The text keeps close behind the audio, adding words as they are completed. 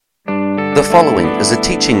The following is a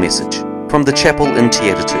teaching message from the chapel in Te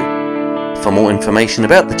Atatu. For more information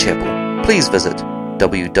about the chapel, please visit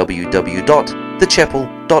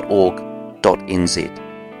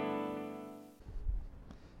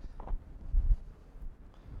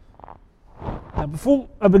Before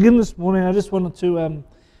I begin this morning, I just wanted to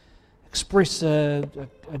express a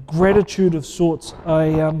gratitude of sorts.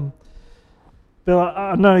 Bill,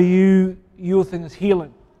 I know your thing is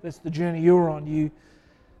healing. That's the journey you're on.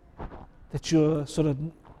 That's your sort of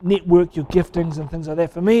network, your giftings and things like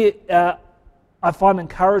that. For me, I find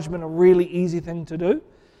encouragement a really easy thing to do.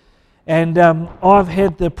 And I've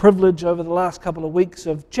had the privilege over the last couple of weeks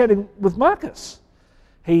of chatting with Marcus.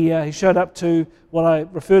 He showed up to what I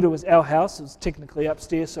refer to as our house. It's technically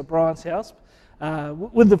upstairs, so Brian's house,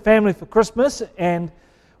 with the family for Christmas. And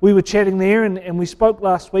we were chatting there, and we spoke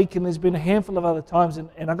last week, and there's been a handful of other times.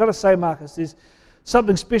 And I've got to say, Marcus, there's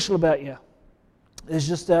something special about you. There's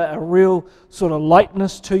just a real sort of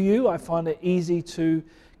lightness to you. I find it easy to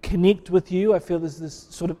connect with you. I feel there's this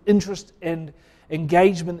sort of interest and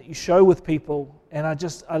engagement that you show with people. And I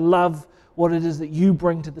love what it is that you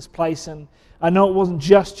bring to this place. And I know it wasn't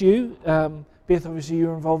just you. Beth, obviously you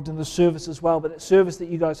were involved in the service as well, but that service that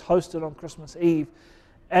you guys hosted on Christmas Eve,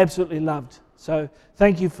 absolutely loved. So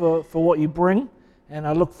thank you for what you bring, and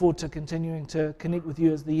I look forward to continuing to connect with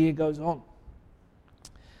you as the year goes on.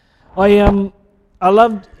 I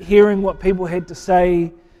loved hearing what people had to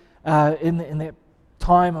say in that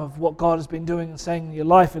time of what God has been doing and saying in your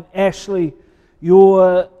life. And Ashley,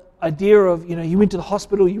 your idea of, you went to the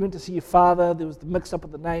hospital, you went to see your father, there was the mix-up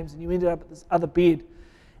of the names, and you ended up at this other bed.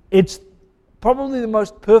 It's probably the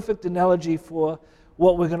most perfect analogy for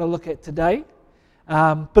what we're going to look at today.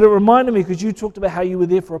 But it reminded me, because you talked about how you were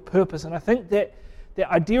there for a purpose, and I think that the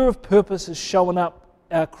idea of purpose is showing up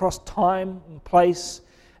across time and place,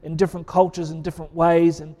 in different cultures in different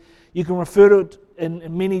ways, and you can refer to it in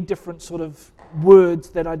many different sort of words,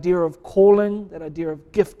 that idea of calling, that idea of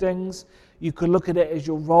giftings. You could look at it as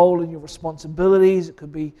your role and your responsibilities. It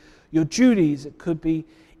could be your duties. It could be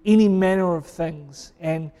any manner of things.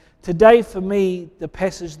 And today for me, the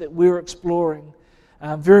passage that we're exploring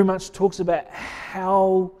very much talks about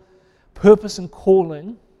how purpose and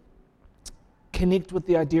calling connect with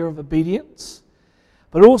the idea of obedience,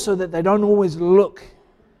 but also that they don't always look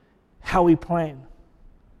how we plan.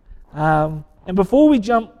 And before we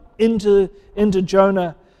jump into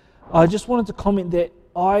Jonah, I just wanted to comment that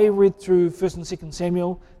I read through 1 and 2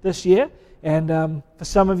 Samuel this year, and for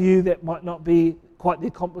some of you that might not be quite the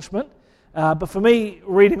accomplishment, but for me,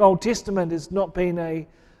 reading Old Testament has not been a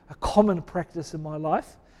common practice in my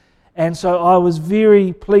life, and so I was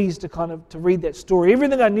very pleased to read that story.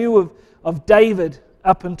 Everything I knew of David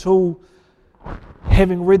up until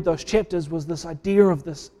having read those chapters was this idea of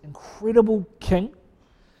this incredible king.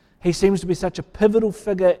 He seems to be such a pivotal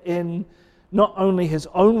figure in not only his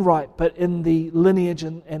own right, but in the lineage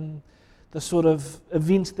and the sort of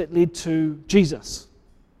events that led to Jesus.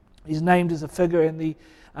 He's named as a figure in the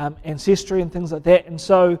ancestry and things like that. And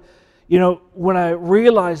so, when I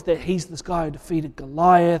realized that he's this guy who defeated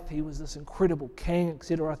Goliath, he was this incredible king,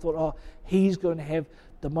 etc., I thought, he's going to have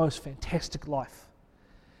the most fantastic life.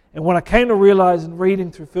 And what I came to realize in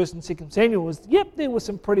reading through 1 and 2 Samuel was, there were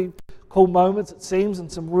some pretty cool moments, it seems,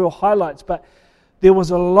 and some real highlights, but there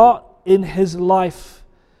was a lot in his life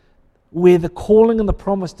where the calling and the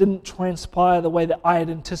promise didn't transpire the way that I had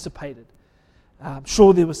anticipated.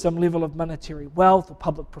 Sure, there was some level of monetary wealth or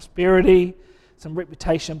public prosperity, some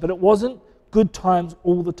reputation, but it wasn't good times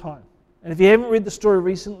all the time. And if you haven't read the story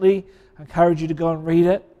recently, I encourage you to go and read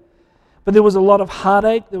it. But there was a lot of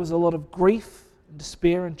heartache, there was a lot of grief,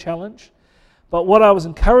 despair and challenge. But what I was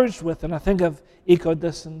encouraged with, and I think I've echoed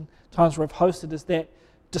this in times where I've hosted, is that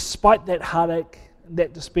despite that heartache,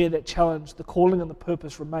 that despair, that challenge, the calling and the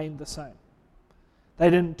purpose remained the same. They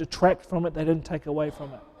didn't detract from it, they didn't take away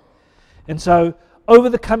from it. And so over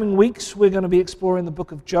the coming weeks, we're going to be exploring the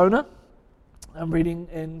book of Jonah. I'm reading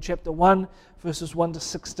in chapter 1, verses 1 to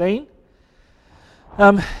 16.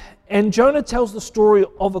 And Jonah tells the story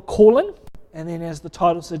of a calling, and then, as the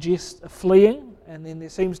title suggests, a fleeing, and then there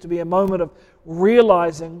seems to be a moment of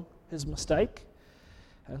realizing his mistake.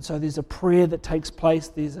 And so there's a prayer that takes place,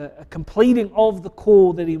 there's a completing of the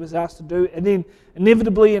call that he was asked to do, and then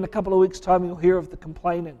inevitably in a couple of weeks' time you'll hear of the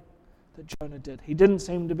complaining that Jonah did. He didn't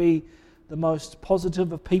seem to be the most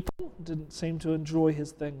positive of people, didn't seem to enjoy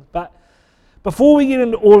his things. But before we get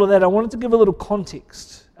into all of that, I wanted to give a little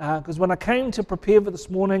context, because when I came to prepare for this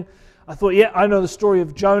morning, I thought, I know the story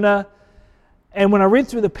of Jonah. And when I read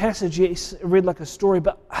through the passage, yes, I read like a story,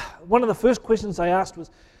 but one of the first questions I asked was,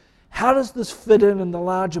 how does this fit in the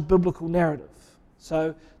larger biblical narrative?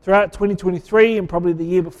 So throughout 2023 and probably the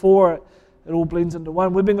year before, it all blends into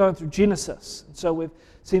one. We've been going through Genesis, and so we've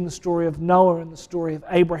seen the story of Noah and the story of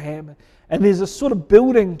Abraham, and there's a sort of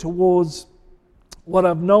building towards what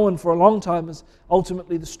I've known for a long time is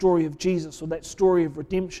ultimately the story of Jesus, or that story of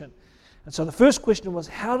redemption. And so the first question was,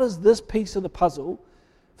 how does this piece of the puzzle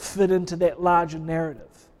fit into that larger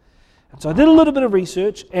narrative? And so I did a little bit of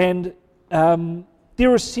research, and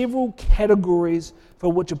there are several categories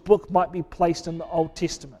for which a book might be placed in the Old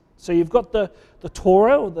Testament. So you've got the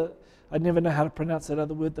Torah, or I never know how to pronounce that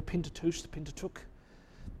other word, the Pentateuch.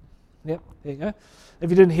 Yep, there you go. If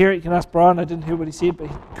you didn't hear it, you can ask Brian. I didn't hear what he said, but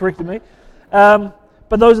he corrected me.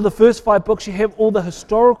 But those are the first 5 books. You have all the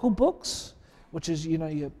historical books, which is, your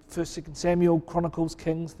 1st, 2nd Samuel, Chronicles,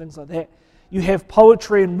 Kings, things like that. You have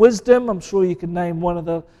poetry and wisdom. I'm sure you can name one of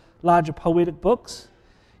the larger poetic books.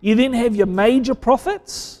 You then have your major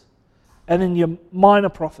prophets, and then your minor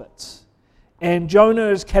prophets. And Jonah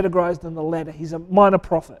is categorized in the latter. He's a minor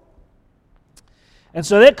prophet. And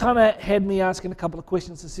so that kind of had me asking a couple of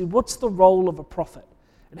questions to see what's the role of a prophet?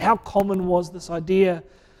 And how common was this idea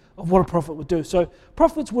of what a prophet would do? So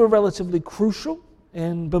prophets were relatively crucial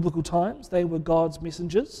in biblical times. They were God's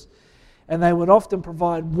messengers, and they would often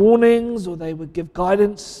provide warnings, or they would give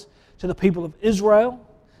guidance to the people of Israel.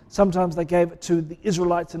 Sometimes they gave it to the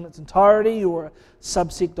Israelites in its entirety, or a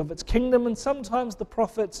subsect of its kingdom, and sometimes the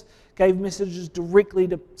prophets gave messages directly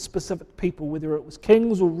to specific people, whether it was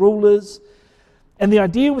kings or rulers. And the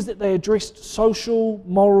idea was that they addressed social,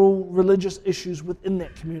 moral, religious issues within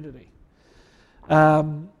that community.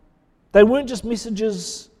 They weren't just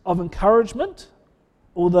messages of encouragement,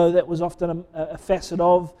 although that was often a facet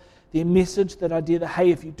of their message, that idea that,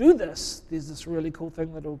 hey, if you do this, there's this really cool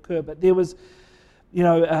thing that will occur. But there was,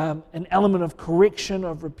 an element of correction,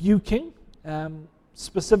 of rebuking,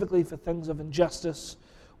 specifically for things of injustice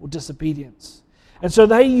or disobedience. And so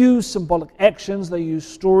they used symbolic actions, they used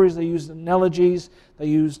stories, they used analogies, they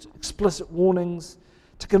used explicit warnings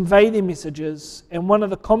to convey their messages. And one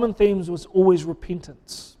of the common themes was always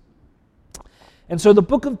repentance. And so the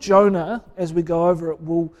book of Jonah, as we go over it,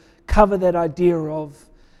 will cover that idea of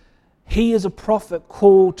he is a prophet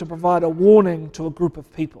called to provide a warning to a group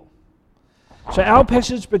of people. So our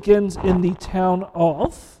passage begins in the town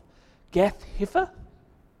of Gath-Hepher.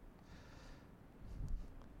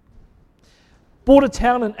 Border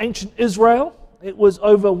town in ancient Israel. It was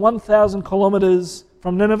over 1,000 kilometers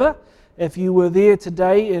from Nineveh. If you were there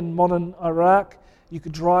today in modern Iraq, you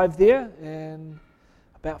could drive there in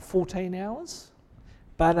about 14 hours.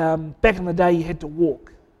 But back in the day, you had to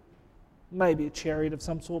walk. Maybe a chariot of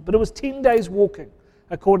some sort. But it was 10 days walking,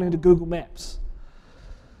 according to Google Maps.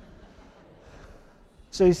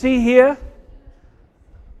 So you see here,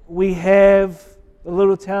 we have the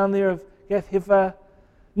little town there of Gath-Hepher.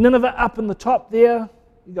 Nineveh up in the top there.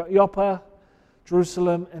 You've got Joppa,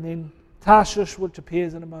 Jerusalem, and then Tarshish, which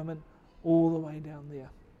appears in a moment, all the way down there.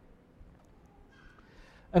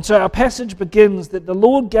 And so our passage begins that the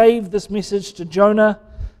Lord gave this message to Jonah,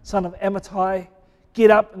 son of Amittai,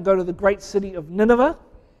 get up and go to the great city of Nineveh.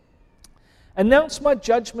 Announce my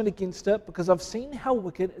judgment against it, because I've seen how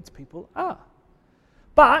wicked its people are.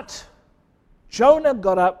 But Jonah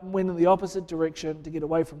got up and went in the opposite direction to get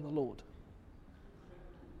away from the Lord.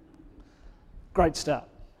 Great start.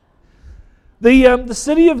 The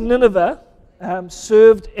city of Nineveh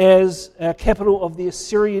served as a capital of the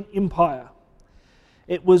Assyrian Empire.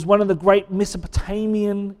 It was one of the great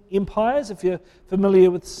Mesopotamian empires. If you're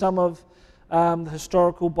familiar with some of the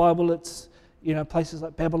historical Bible, it's places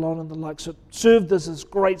like Babylon and the like. So it served as this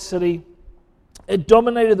great city. It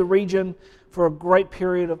dominated the region for a great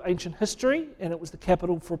period of ancient history, and it was the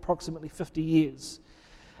capital for approximately 50 years.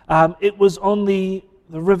 It was on the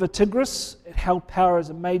river Tigris. It held power as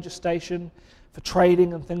a major station for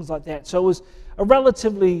trading and things like that. So it was a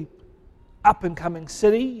relatively up-and-coming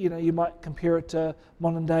city. You might compare it to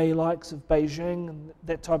modern-day likes of Beijing and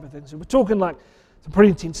that type of thing. So we're talking like some pretty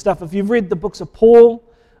intense stuff. If you've read the books of Paul,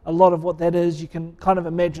 a lot of what that is, you can kind of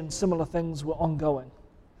imagine similar things were ongoing.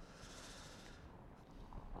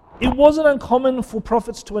 It wasn't uncommon for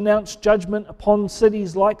prophets to announce judgment upon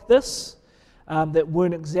cities like this that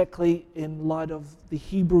weren't exactly in light of the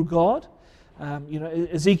Hebrew God.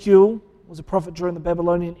 Ezekiel was a prophet during the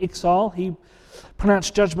Babylonian exile. He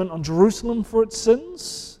pronounced judgment on Jerusalem for its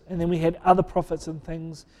sins. And then we had other prophets and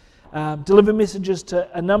things deliver messages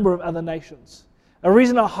to a number of other nations. A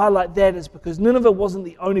reason I highlight that is because Nineveh wasn't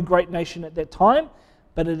the only great nation at that time,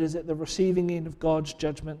 but it is at the receiving end of God's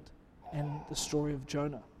judgment and the story of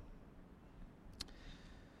Jonah.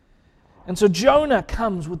 And so Jonah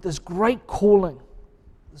comes with this great calling,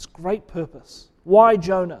 this great purpose. Why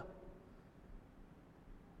Jonah?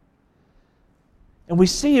 And we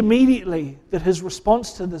see immediately that his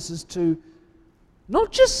response to this is to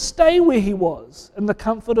not just stay where he was, in the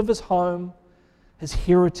comfort of his home, his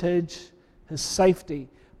heritage, his safety,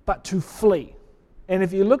 but to flee. And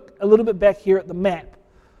if you look a little bit back here at the map,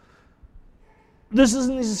 this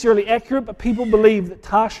isn't necessarily accurate, but people believe that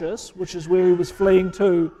Tarshish, which is where he was fleeing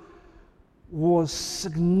to, was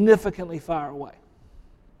significantly far away.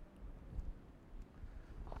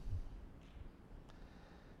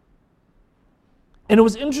 And it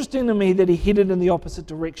was interesting to me that he headed in the opposite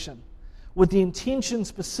direction, with the intention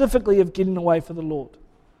specifically of getting away from the Lord.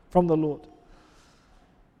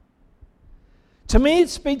 To me, it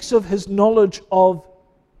speaks of his knowledge of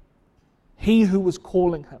he who was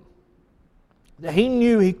calling him. That he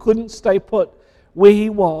knew he couldn't stay put where he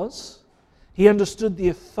was. He understood the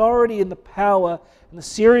authority and the power and the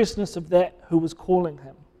seriousness of that who was calling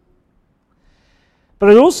him. But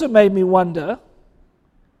it also made me wonder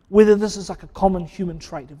whether this is like a common human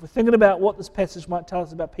trait. If we're thinking about what this passage might tell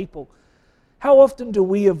us about people, how often do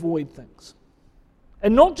we avoid things?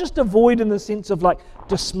 And not just avoid in the sense of like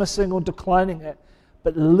dismissing or declining it,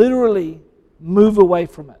 but literally move away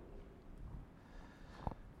from it.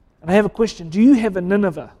 And I have a question. Do you have a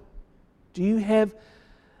Nineveh? Do you have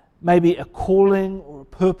maybe a calling or a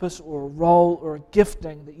purpose or a role or a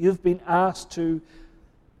gifting that you've been asked to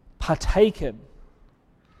partake in,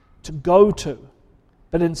 to go to,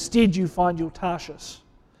 but instead you find your Tarshish?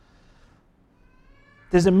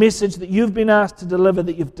 There's a message that you've been asked to deliver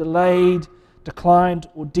that you've delayed, declined,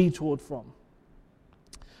 or detoured from.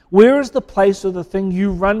 Where is the place or the thing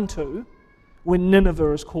you run to when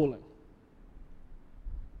Nineveh is calling?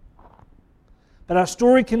 But our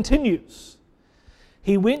story continues.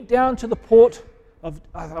 He went down to the port of,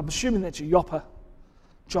 I'm assuming that's Joppa,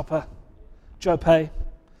 Joppe.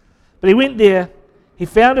 But he went there. He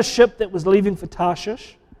found a ship that was leaving for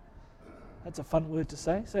Tarshish. That's a fun word to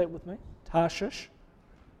say. Say it with me. Tarshish.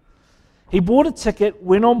 He bought a ticket,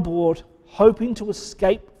 went on board, hoping to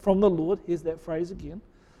escape from the Lord. Here's that phrase again.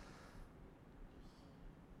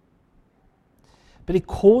 But he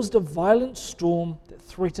caused a violent storm that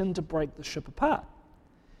threatened to break the ship apart.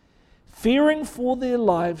 Fearing for their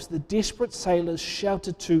lives, the desperate sailors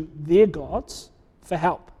shouted to their gods for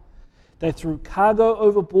help. They threw cargo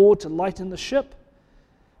overboard to lighten the ship.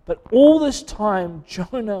 But all this time,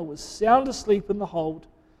 Jonah was sound asleep in the hold.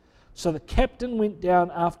 So the captain went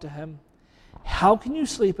down after him. "How can you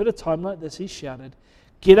sleep at a time like this?" he shouted.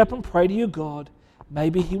 "Get up and pray to your God.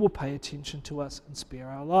 Maybe he will pay attention to us and spare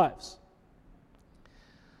our lives."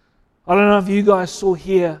 I don't know if you guys saw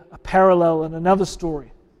here a parallel in another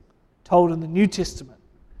story told in the New Testament,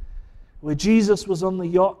 where Jesus was on the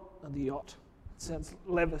yacht, it sounds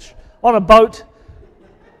lavish, on a boat.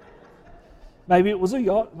 Maybe it was a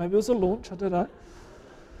yacht, maybe it was a launch, I don't know,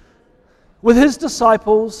 with his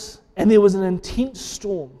disciples, and there was an intense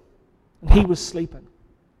storm, and he was sleeping.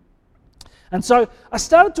 And so I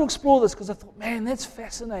started to explore this because I thought, man, that's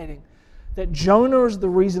fascinating, that Jonah is the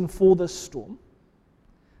reason for this storm,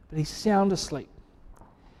 but he's sound asleep.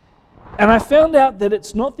 And I found out that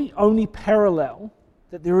it's not the only parallel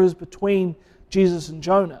that there is between Jesus and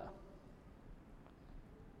Jonah.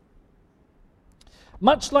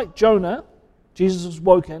 Much like Jonah, Jesus was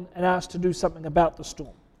woken and asked to do something about the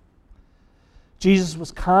storm. Jesus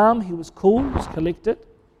was calm, he was cool, he was collected.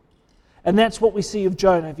 And that's what we see of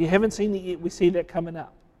Jonah. If you haven't seen it yet, we see that coming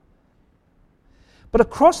up. But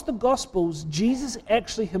across the Gospels, Jesus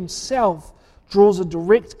actually himself draws a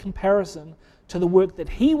direct comparison to the work that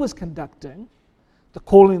he was conducting, the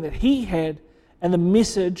calling that he had, and the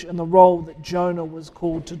message and the role that Jonah was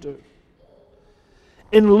called to do.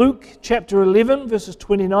 In Luke chapter 11, verses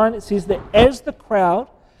 29, it says that as the crowd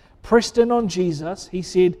pressed in on Jesus, he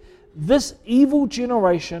said, "This evil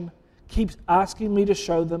generation keeps asking me to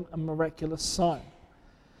show them a miraculous sign.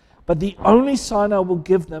 But the only sign I will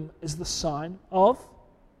give them is the sign of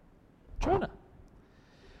Jonah."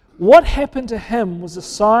 What happened to him was a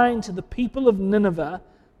sign to the people of Nineveh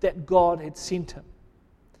that God had sent him.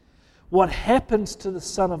 What happens to the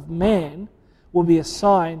Son of Man will be a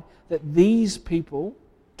sign that these people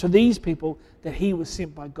that he was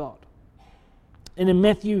sent by God. And in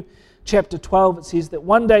Matthew chapter 12 it says that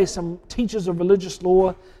one day some teachers of religious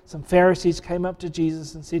law, some Pharisees came up to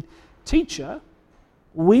Jesus and said, "Teacher,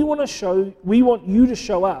 we want you to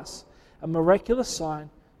show us a miraculous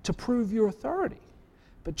sign to prove your authority."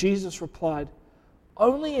 But Jesus replied,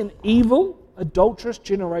 "Only an evil, adulterous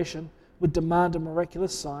generation would demand a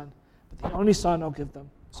miraculous sign, but the only sign I'll give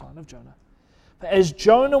them, the sign of Jonah. For as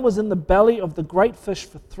Jonah was in the belly of the great fish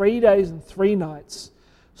for 3 days and 3 nights,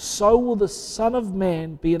 so will the Son of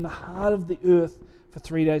Man be in the heart of the earth for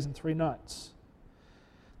 3 days and 3 nights.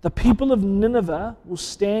 The people of Nineveh will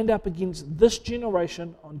stand up against this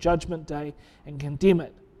generation on Judgment Day and condemn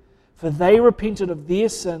it, for they repented of their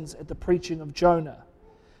sins at the preaching of Jonah.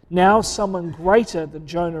 Now someone greater than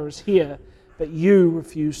Jonah is here, but you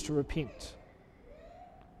refuse to repent."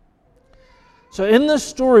 So in this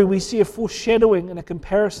story, we see a foreshadowing and a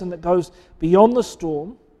comparison that goes beyond the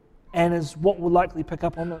storm, and is what we'll likely pick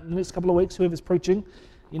up on in the next couple of weeks. Whoever's preaching,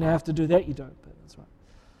 you now have to do that. You don't, but that's right.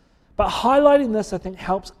 But highlighting this, I think,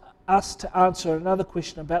 helps us to answer another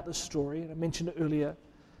question about this story, and I mentioned it earlier.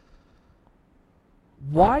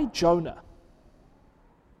 Why Jonah?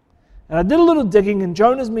 And I did a little digging, and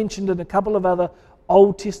Jonah's mentioned in a couple of other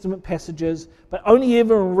Old Testament passages, but only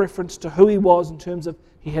ever in reference to who he was in terms of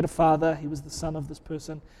he had a father, he was the son of this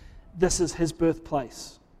person, this is his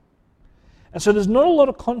birthplace. And so there's not a lot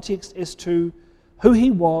of context as to who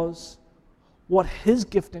he was, what his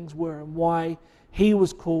giftings were, and why he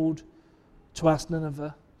was called to ask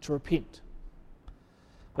Nineveh to repent.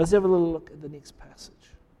 Let's have a little look at the next passage.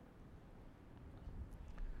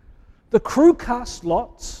 The crew cast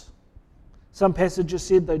lots. Some passages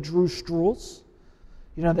said they drew straws.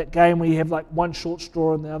 You know that game where you have like one short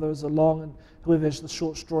straw and the other is a long, and whoever has the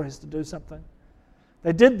short straw has to do something.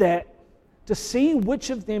 They did that to see which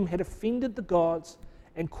of them had offended the gods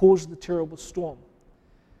and caused the terrible storm.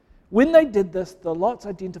 When they did this, the lots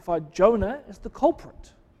identified Jonah as the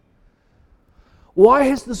culprit. "Why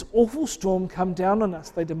has this awful storm come down on us?"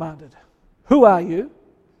 they demanded. "Who are you?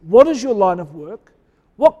 What is your line of work?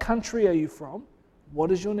 What country are you from?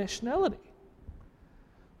 What is your nationality?"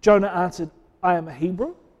 Jonah answered, "I am a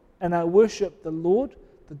Hebrew, and I worship the Lord,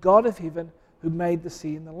 the God of heaven, who made the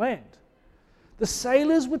sea and the land." The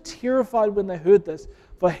sailors were terrified when they heard this,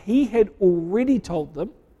 for he had already told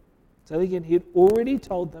them, so again, he had already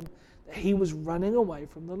told them that he was running away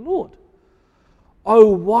from the Lord. "Oh,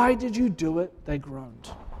 why did you do it?" they groaned.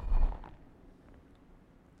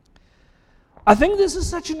 I think this is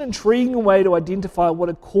such an intriguing way to identify what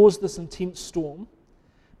had caused this intense storm.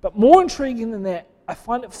 But more intriguing than that, I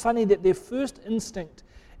find it funny that their first instinct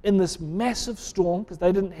in this massive storm, because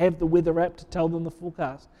they didn't have the weather app to tell them the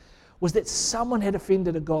forecast, was that someone had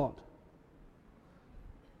offended a god.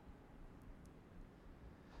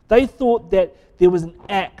 They thought that there was an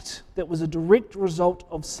act that was a direct result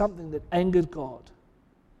of something that angered God.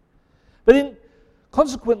 But then,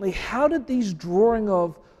 consequently, how did these drawing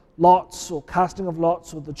of lots or casting of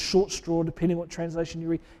lots or the short straw, depending what translation you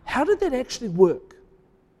read, how did that actually work?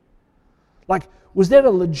 Like, was that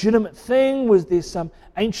a legitimate thing? Was there some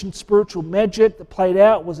ancient spiritual magic that played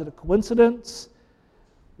out? Was it a coincidence?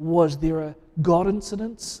 Was there a God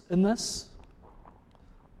incidence in this?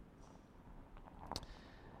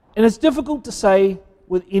 And it's difficult to say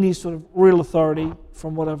with any sort of real authority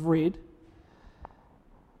from what I've read.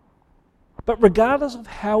 But regardless of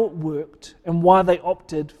how it worked and why they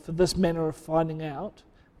opted for this manner of finding out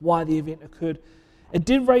why the event occurred, it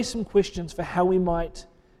did raise some questions for how we might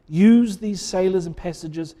use these sailors and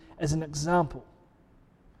passages as an example.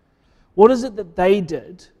 What is it that they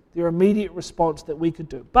did, their immediate response, that we could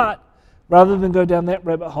do? But rather than go down that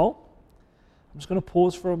rabbit hole, I'm just going to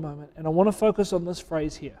pause for a moment, and I want to focus on this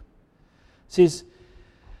phrase here. It says,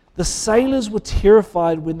 the sailors were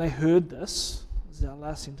terrified when they heard this. This is our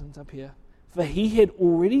last sentence up here. For he had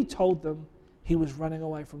already told them he was running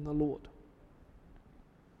away from the Lord.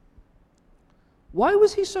 Why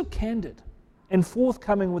was he so candid and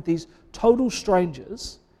forthcoming with these total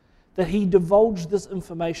strangers that he divulged this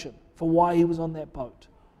information for why he was on that boat?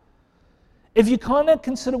 If you kind of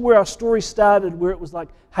consider where our story started, where it was like,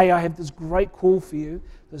 hey, I have this great call for you,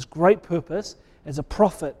 this great purpose, as a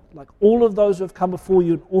prophet, like all of those who have come before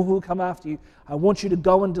you and all who will come after you, I want you to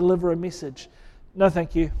go and deliver a message. No,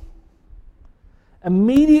 thank you.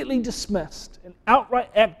 Immediately dismissed, an outright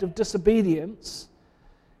act of disobedience,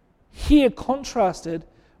 here contrasted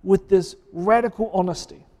with this radical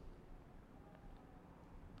honesty.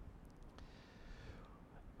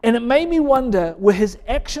 And it made me wonder, were his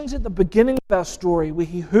actions at the beginning of our story, where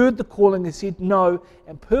he heard the calling and said no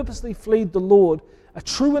and purposely fled the Lord, a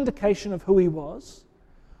true indication of who he was?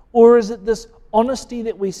 Or is it this honesty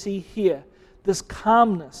that we see here, this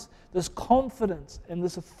calmness, this confidence and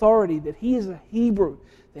this authority that he is a Hebrew,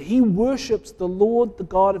 that he worships the Lord, the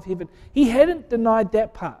God of heaven? He hadn't denied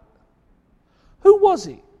that part. Who was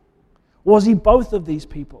he? Was he both of these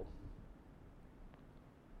people?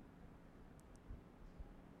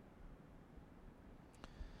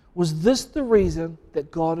 Was this the reason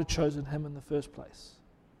that God had chosen him in the first place?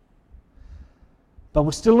 But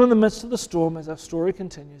we're still in the midst of the storm as our story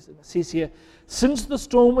continues. And it says here, since the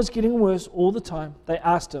storm was getting worse all the time, they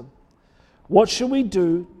asked him, what shall we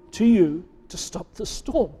do to you to stop the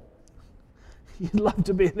storm. You'd love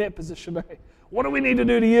to be in that position, eh? What do we need to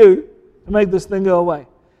do to you to make this thing go away?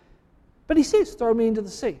 But he says, throw me into the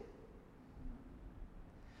sea.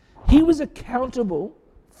 He was accountable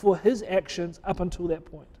for his actions up until that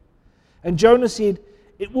point. And Jonah said,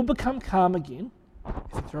 it will become calm again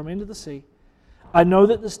if you throw me into the sea. I know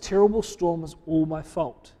that this terrible storm is all my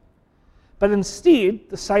fault. But instead,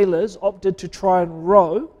 the sailors opted to try and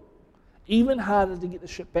row even harder to get the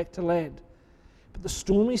ship back to land. But the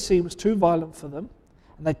stormy sea was too violent for them,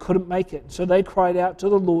 and they couldn't make it. So they cried out to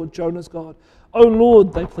the Lord, Jonah's God. "O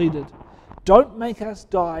Lord," they pleaded, "don't make us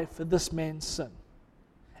die for this man's sin,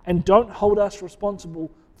 and don't hold us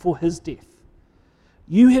responsible for his death.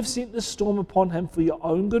 You have sent this storm upon him for your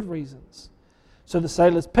own good reasons." So the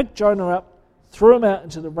sailors picked Jonah up, threw him out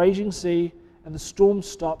into the raging sea, and the storm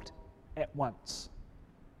stopped at once.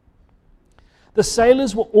 The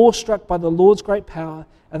sailors were awestruck by the Lord's great power,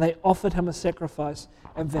 and they offered him a sacrifice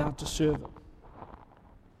and vowed to serve him.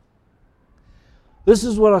 This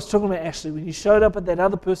is what I was talking about, Ashley, when you showed up at that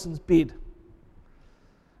other person's bed.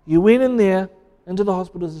 You went in there, into the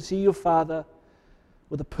hospital to see your father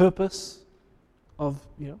with a purpose of,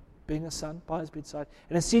 being a son by his bedside.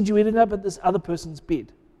 And instead you ended up at this other person's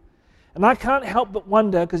bed. And I can't help but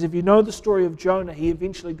wonder, because if you know the story of Jonah, he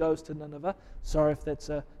eventually goes to Nineveh. Sorry if that's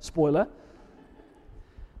a spoiler.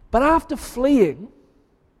 But after fleeing,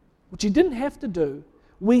 which he didn't have to do,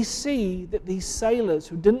 we see that these sailors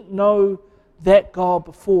who didn't know that God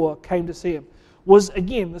before came to see him. Was,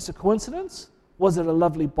 again, this a coincidence? Was it a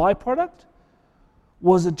lovely byproduct?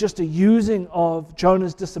 Was it just a using of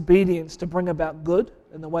Jonah's disobedience to bring about good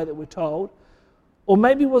in the way that we're told? Or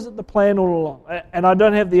maybe was it the plan all along? And I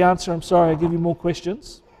don't have the answer, I'm sorry, I'll give you more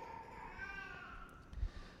questions.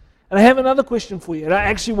 And I have another question for you, and I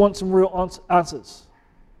actually want some real answers.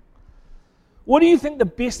 What do you think the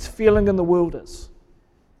best feeling in the world is?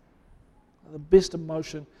 The best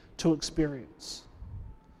emotion to experience?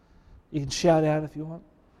 You can shout out if you want.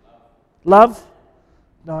 Love?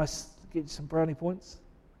 Nice. Get you some brownie points.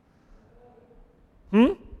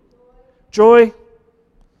 Joy?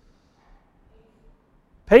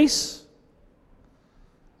 Peace?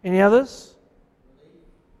 Any others?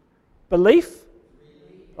 Belief?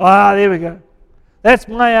 Ah, there we go. That's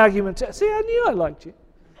my argument. See, I knew I liked you.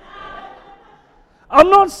 I'm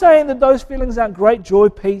not saying that those feelings aren't great. Joy,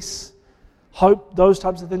 peace, hope, those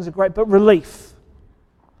types of things are great. But relief.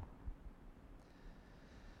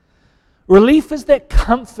 Relief is that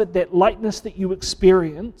comfort, that lightness that you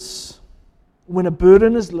experience when a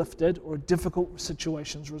burden is lifted or a difficult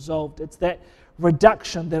situation is resolved. It's that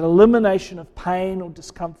reduction, that elimination of pain or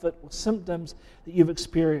discomfort or symptoms that you've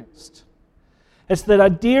experienced. It's that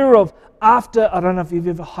idea of after, I don't know if you've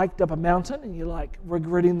ever hiked up a mountain and you're like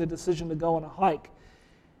regretting the decision to go on a hike.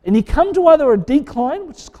 And you come to either a decline,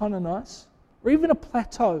 which is kind of nice, or even a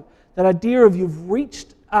plateau. That idea of you've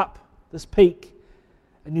reached up this peak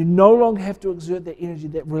and you no longer have to exert that energy,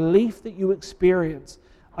 that relief that you experience,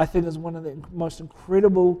 I think is one of the most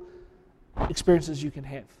incredible experiences you can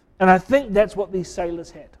have. And I think that's what these sailors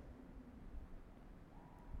had.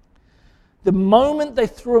 The moment they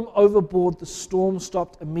threw him overboard, the storm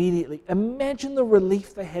stopped immediately. Imagine the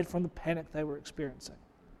relief they had from the panic they were experiencing.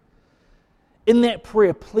 In that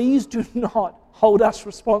prayer, please do not hold us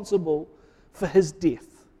responsible for his death.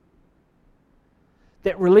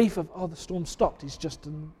 That relief of, the storm stopped, he's just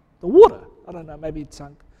in the water. I don't know, maybe it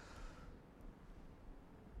sunk.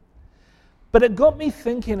 But it got me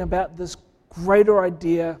thinking about this greater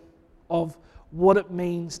idea of what it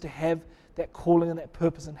means to have that calling and that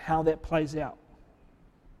purpose and how that plays out.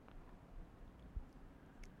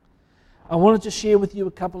 I wanted to share with you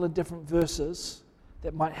a couple of different verses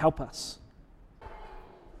that might help us.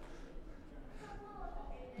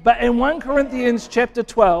 But in 1 Corinthians chapter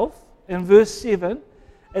 12, in verse 7,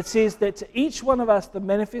 it says that to each one of us the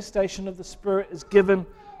manifestation of the Spirit is given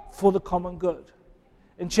for the common good.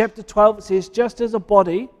 In chapter 12 it says, just as a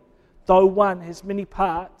body, though one has many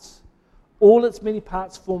parts, all its many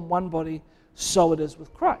parts form one body, so it is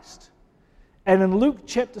with Christ. And in Luke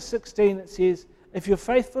chapter 16 it says, if you're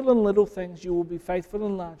faithful in little things, you will be faithful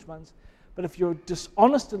in large ones. But if you're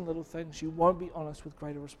dishonest in little things, you won't be honest with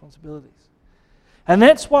greater responsibilities. And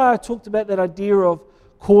that's why I talked about that idea of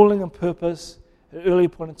calling and purpose at an earlier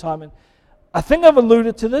point in time. And I think I've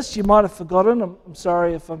alluded to this. You might have forgotten. I'm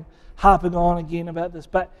sorry if I'm harping on again about this.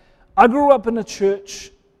 But I grew up in a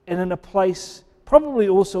church and in a place, probably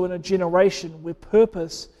also in a generation, where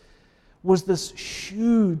purpose was this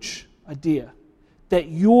huge idea. That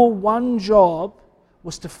your one job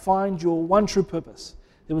was to find your one true purpose.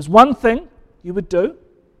 There was one thing you would do,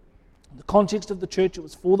 In the context of the church, it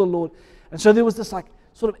was for the Lord. And so there was this like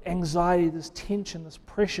sort of anxiety, this tension, this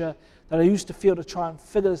pressure that I used to feel to try and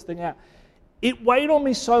figure this thing out. It weighed on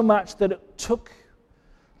me so much that it took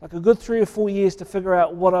like a good 3 or 4 years to figure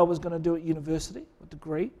out what I was going to do at university, what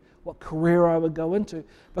degree, what career I would go into,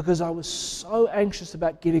 because I was so anxious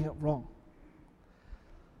about getting it wrong.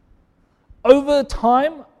 Over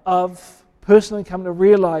time, I've personally come to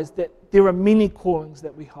realize that there are many callings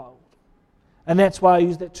that we hold. And that's why I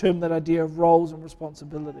use that term, that idea of roles and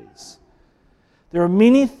responsibilities. There are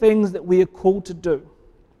many things that we are called to do.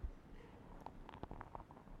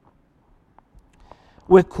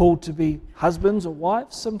 We're called to be husbands or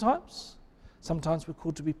wives sometimes. Sometimes we're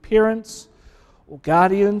called to be parents or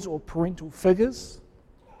guardians or parental figures.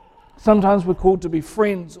 Sometimes we're called to be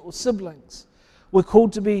friends or siblings. We're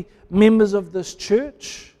called to be members of this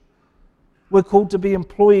church. We're called to be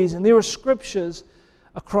employees. And there are scriptures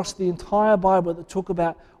across the entire Bible that talk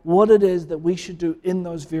about what it is that we should do in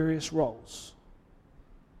those various roles.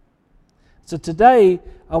 So today,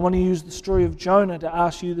 I want to use the story of Jonah to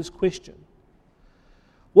ask you this question.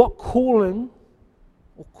 What calling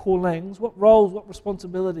or callings, what roles, what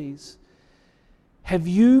responsibilities have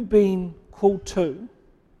you been called to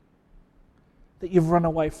that you've run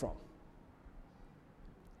away from?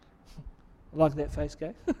 I like that face,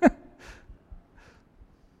 Gay.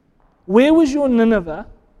 Where was your Nineveh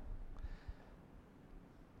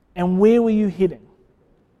and where were you heading?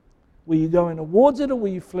 Were you going towards it or were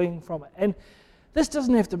you fleeing from it? And this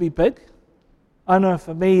doesn't have to be big. I know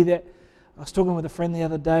for me that I was talking with a friend the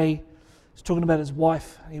other day. He was talking about his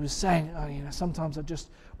wife, and he was saying, sometimes I just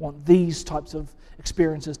want these types of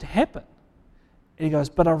experiences to happen. And he goes,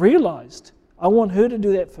 but I realized I want her to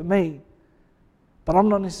do that for me, but I'm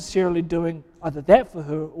not necessarily doing either that for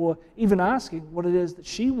her or even asking what it is that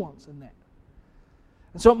she wants in that.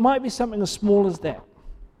 And so it might be something as small as that.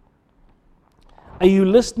 Are you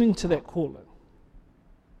listening to that calling?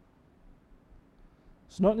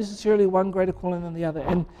 It's not necessarily one greater calling than the other.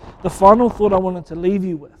 And the final thought I wanted to leave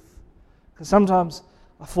you with, because sometimes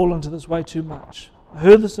I fall into this way too much. I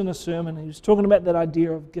heard this in a sermon, and he was talking about that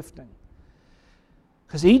idea of gifting.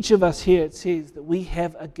 Because each of us here, it says that we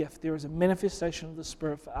have a gift. There is a manifestation of the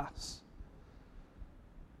Spirit for us.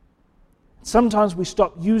 Sometimes we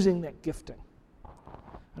stop using that gifting.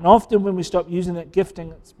 And often when we stop using that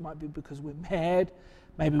gifting, it might be because we're mad,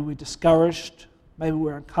 maybe we're discouraged, maybe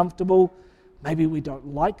we're uncomfortable, maybe we don't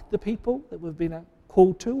like the people that we've been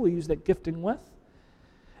called to or use that gifting with.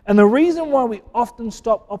 And the reason why we often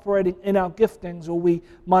stop operating in our giftings or we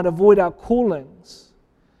might avoid our callings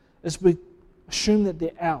is we assume that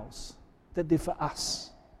they're ours, that they're for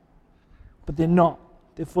us. But they're not.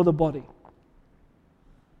 They're for the body.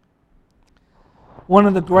 One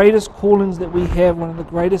of the greatest callings that we have, one of the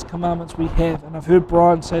greatest commandments we have, and I've heard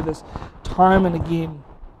Brian say this time and again,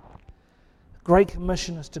 the Great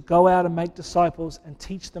Commission is to go out and make disciples and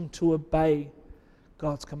teach them to obey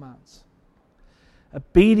God's commands.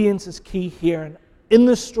 Obedience is key here, and in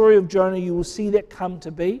the story of Jonah you will see that come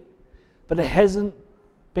to be, but it hasn't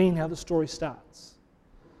been how the story starts.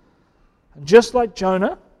 And just like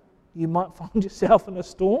Jonah, you might find yourself in a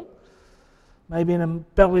storm, maybe in the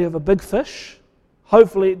belly of a big fish.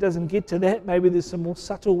 Hopefully it doesn't get to that. Maybe there's some more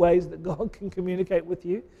subtle ways that God can communicate with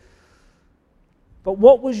you. But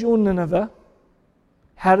what was your Nineveh?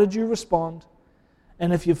 How did you respond?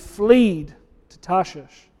 And if you fled to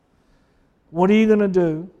Tarshish, what are you going to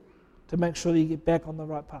do to make sure that you get back on the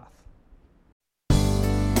right path?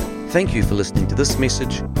 Thank you for listening to this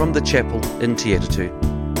message from the chapel in Te Atatu.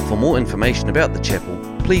 For more information about the chapel,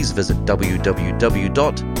 please visit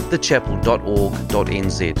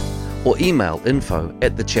www.thechapel.org.nz or email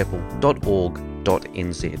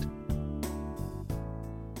info@thechapel.org.nz.